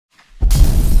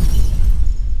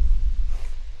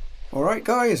Alright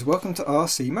guys, welcome to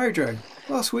RC Mojo.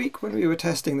 Last week when we were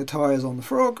testing the tyres on the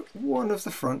Frog, one of the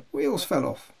front wheels fell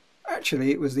off. Actually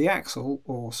it was the axle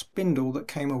or spindle that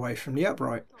came away from the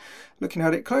upright. Looking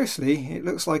at it closely, it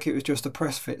looks like it was just a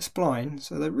press fit spline,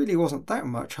 so there really wasn't that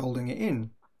much holding it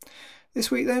in. This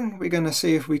week then, we're going to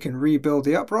see if we can rebuild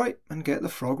the upright and get the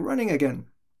Frog running again.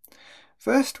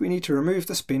 First we need to remove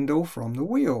the spindle from the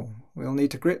wheel. We'll need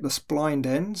to grip the splined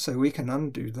end so we can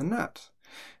undo the nut.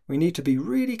 We need to be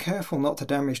really careful not to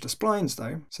damage the splines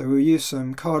though, so we'll use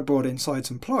some cardboard inside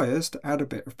some pliers to add a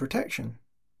bit of protection.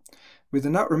 With the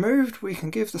nut removed, we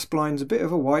can give the splines a bit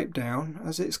of a wipe down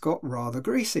as it's got rather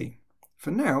greasy.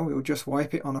 For now, we'll just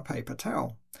wipe it on a paper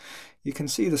towel. You can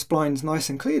see the splines nice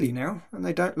and clearly now, and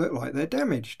they don't look like they're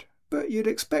damaged. But you'd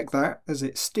expect that, as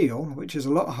it's steel, which is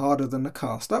a lot harder than the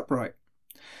cast upright.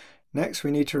 Next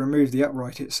we need to remove the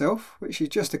upright itself, which is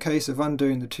just a case of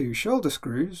undoing the two shoulder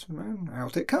screws, and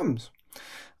out it comes.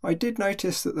 I did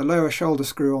notice that the lower shoulder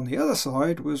screw on the other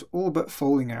side was all but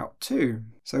falling out too,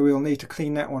 so we'll need to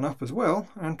clean that one up as well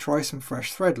and try some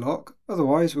fresh thread lock,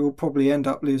 otherwise we'll probably end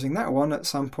up losing that one at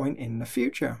some point in the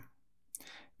future.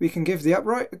 We can give the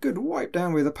upright a good wipe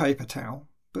down with a paper towel,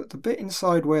 but the bit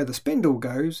inside where the spindle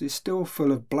goes is still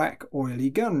full of black oily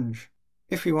gunge.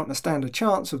 If we want to stand a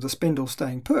chance of the spindle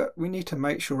staying put, we need to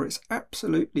make sure it's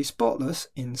absolutely spotless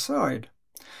inside.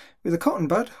 With a cotton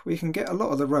bud, we can get a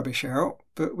lot of the rubbish out,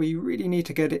 but we really need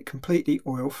to get it completely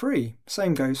oil-free.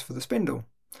 Same goes for the spindle.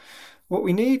 What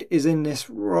we need is in this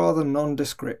rather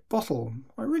nondescript bottle.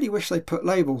 I really wish they put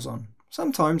labels on.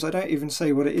 Sometimes I don't even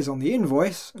say what it is on the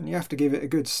invoice, and you have to give it a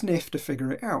good sniff to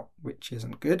figure it out, which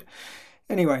isn't good.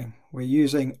 Anyway, we're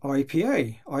using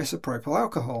IPA, isopropyl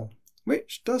alcohol,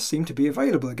 which does seem to be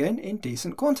available again in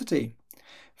decent quantity.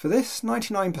 For this,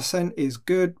 99% is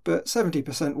good, but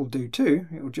 70% will do too.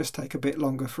 It will just take a bit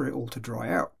longer for it all to dry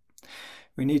out.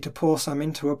 We need to pour some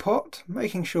into a pot,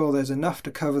 making sure there's enough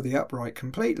to cover the upright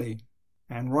completely.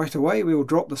 And right away we will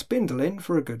drop the spindle in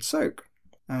for a good soak.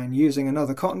 And using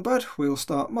another cotton bud, we'll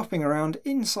start mopping around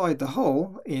inside the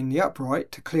hole in the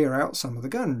upright to clear out some of the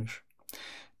gunge.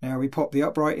 Now we pop the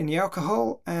upright in the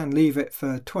alcohol and leave it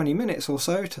for 20 minutes or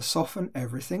so to soften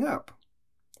everything up.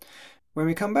 When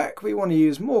we come back, we want to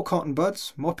use more cotton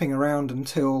buds, mopping around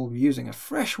until, using a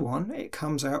fresh one, it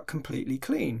comes out completely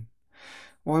clean.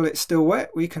 While it's still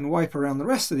wet, we can wipe around the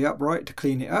rest of the upright to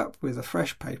clean it up with a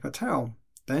fresh paper towel.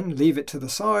 Then leave it to the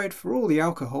side for all the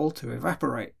alcohol to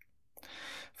evaporate.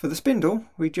 For the spindle,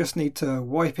 we just need to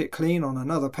wipe it clean on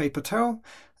another paper towel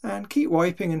and keep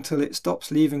wiping until it stops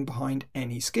leaving behind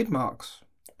any skid marks.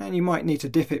 And you might need to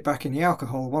dip it back in the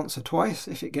alcohol once or twice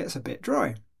if it gets a bit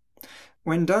dry.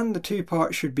 When done, the two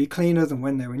parts should be cleaner than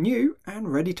when they were new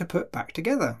and ready to put back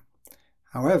together.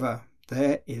 However,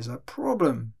 there is a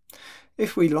problem.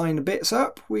 If we line the bits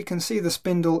up, we can see the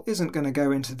spindle isn't going to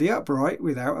go into the upright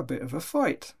without a bit of a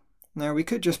fight. Now we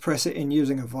could just press it in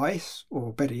using a vise,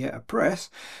 or better yet a press,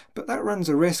 but that runs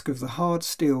a risk of the hard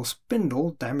steel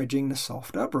spindle damaging the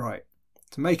soft upright.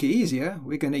 To make it easier,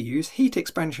 we're going to use heat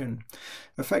expansion.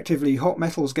 Effectively, hot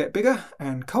metals get bigger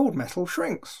and cold metal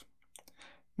shrinks.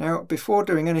 Now before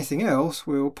doing anything else,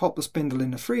 we'll pop the spindle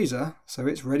in the freezer so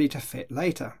it's ready to fit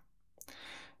later.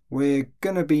 We're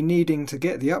going to be needing to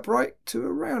get the upright to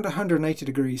around 180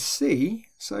 degrees C,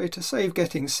 so to save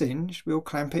getting singed, we'll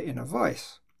clamp it in a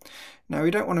vise. Now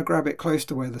we don't want to grab it close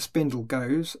to where the spindle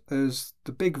goes, as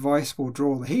the big vise will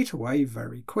draw the heat away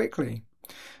very quickly.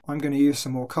 I'm going to use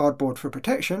some more cardboard for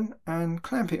protection and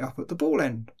clamp it up at the ball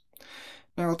end.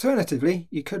 Now alternatively,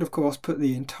 you could of course put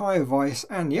the entire vise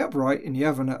and the upright in the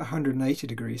oven at 180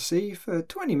 degrees C for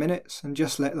 20 minutes and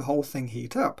just let the whole thing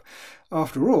heat up.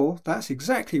 After all, that's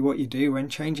exactly what you do when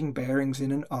changing bearings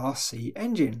in an RC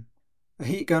engine. A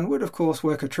heat gun would of course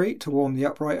work a treat to warm the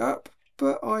upright up,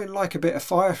 but I like a bit of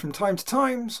fire from time to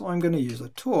time, so I'm going to use a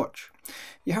torch.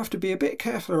 You have to be a bit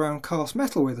careful around cast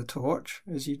metal with a torch,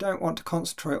 as you don't want to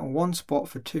concentrate on one spot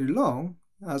for too long,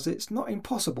 as it's not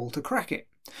impossible to crack it.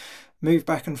 Move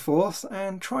back and forth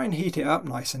and try and heat it up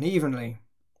nice and evenly.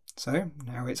 So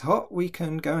now it's hot, we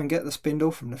can go and get the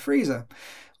spindle from the freezer.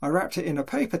 I wrapped it in a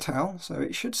paper towel so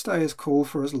it should stay as cool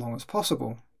for as long as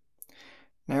possible.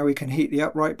 Now we can heat the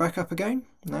upright back up again.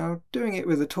 Now doing it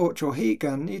with a torch or heat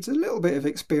gun needs a little bit of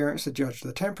experience to judge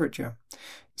the temperature.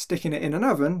 Sticking it in an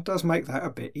oven does make that a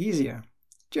bit easier.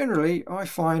 Generally, I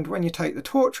find when you take the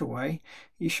torch away,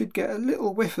 you should get a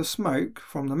little whiff of smoke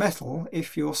from the metal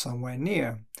if you're somewhere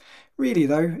near. Really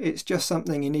though, it's just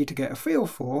something you need to get a feel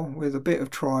for with a bit of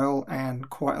trial and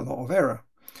quite a lot of error.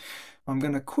 I'm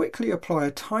going to quickly apply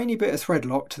a tiny bit of thread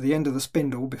lock to the end of the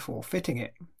spindle before fitting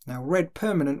it. Now red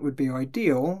permanent would be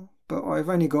ideal, but I've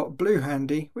only got blue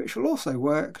handy, which will also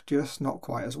work, just not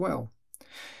quite as well.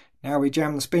 Now we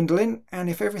jam the spindle in, and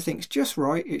if everything's just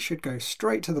right, it should go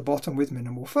straight to the bottom with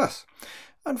minimal fuss.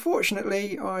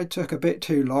 Unfortunately, I took a bit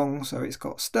too long, so it's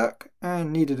got stuck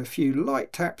and needed a few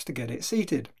light taps to get it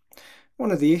seated.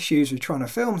 One of the issues with trying to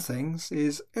film things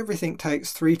is everything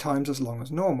takes 3 times as long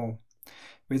as normal.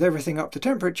 With everything up to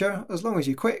temperature, as long as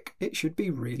you're quick, it should be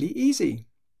really easy.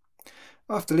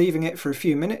 After leaving it for a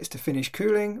few minutes to finish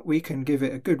cooling, we can give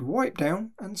it a good wipe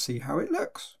down and see how it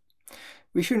looks.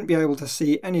 We shouldn't be able to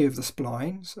see any of the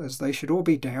splines, as they should all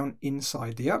be down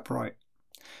inside the upright.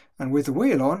 And with the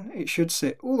wheel on, it should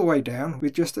sit all the way down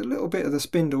with just a little bit of the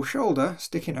spindle shoulder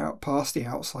sticking out past the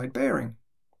outside bearing.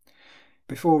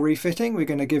 Before refitting, we're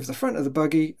going to give the front of the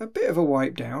buggy a bit of a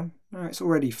wipe down. Now it's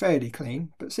already fairly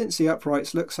clean, but since the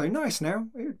uprights look so nice now,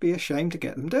 it would be a shame to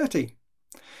get them dirty.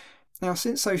 Now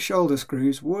since those shoulder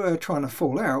screws were trying to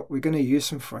fall out, we're going to use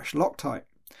some fresh Loctite.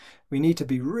 We need to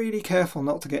be really careful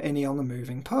not to get any on the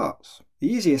moving parts.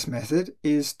 The easiest method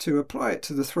is to apply it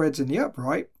to the threads in the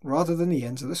upright rather than the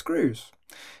ends of the screws.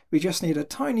 We just need a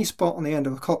tiny spot on the end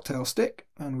of a cocktail stick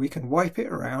and we can wipe it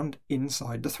around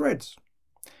inside the threads.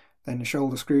 Then the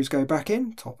shoulder screws go back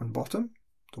in, top and bottom.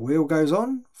 The wheel goes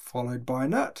on, followed by a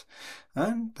nut,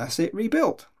 and that's it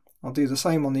rebuilt. I'll do the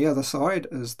same on the other side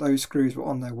as those screws were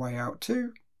on their way out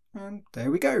too. And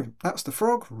there we go, that's the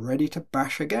Frog ready to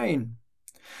bash again.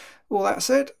 All that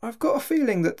said, I've got a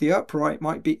feeling that the upright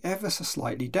might be ever so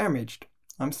slightly damaged.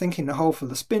 I'm thinking the hole for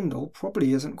the spindle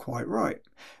probably isn't quite right.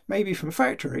 Maybe from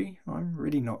factory, I'm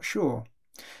really not sure.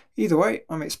 Either way,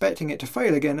 I'm expecting it to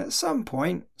fail again at some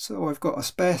point, so I've got a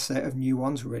spare set of new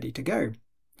ones ready to go.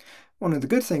 One of the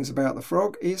good things about the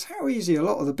Frog is how easy a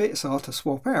lot of the bits are to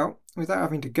swap out without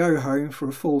having to go home for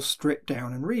a full strip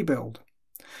down and rebuild.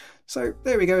 So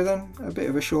there we go then, a bit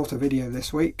of a shorter video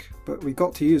this week, but we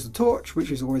got to use the torch,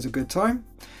 which is always a good time.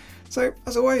 So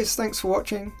as always, thanks for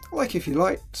watching, like if you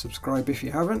like, subscribe if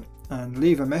you haven't, and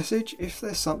leave a message if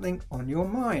there's something on your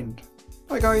mind.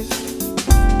 Bye guys!